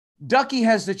Ducky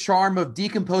has the charm of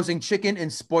decomposing chicken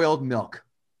and spoiled milk.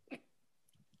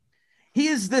 He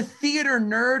is the theater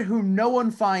nerd who no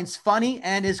one finds funny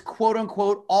and is quote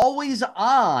unquote always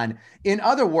on. In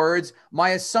other words, my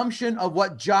assumption of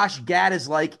what Josh Gad is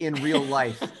like in real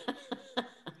life.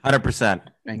 100%.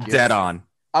 Thank you. Dead on.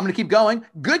 I'm going to keep going.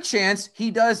 Good chance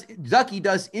Ducky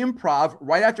does improv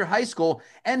right after high school.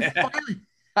 And finally,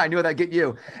 I knew that'd get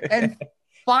you. And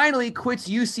finally quits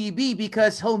UCB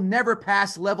because he'll never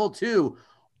pass level 2,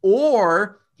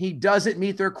 or he doesn't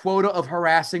meet their quota of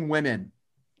harassing women.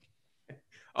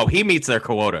 Oh, he meets their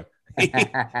quota.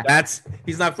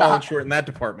 He's not falling short in that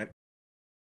department.